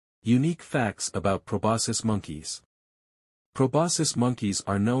Unique facts about proboscis monkeys. Proboscis monkeys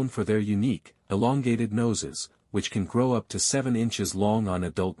are known for their unique, elongated noses, which can grow up to 7 inches long on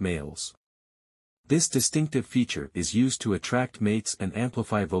adult males. This distinctive feature is used to attract mates and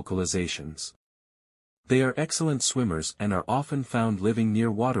amplify vocalizations. They are excellent swimmers and are often found living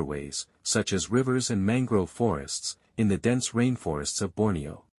near waterways, such as rivers and mangrove forests, in the dense rainforests of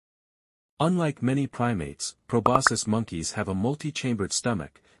Borneo. Unlike many primates, proboscis monkeys have a multi-chambered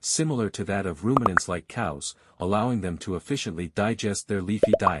stomach, similar to that of ruminants like cows, allowing them to efficiently digest their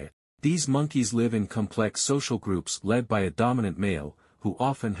leafy diet. These monkeys live in complex social groups led by a dominant male, who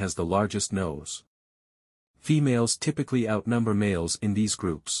often has the largest nose. Females typically outnumber males in these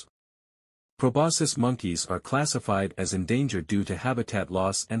groups. Proboscis monkeys are classified as endangered due to habitat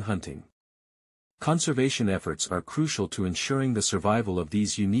loss and hunting. Conservation efforts are crucial to ensuring the survival of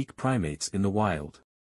these unique primates in the wild.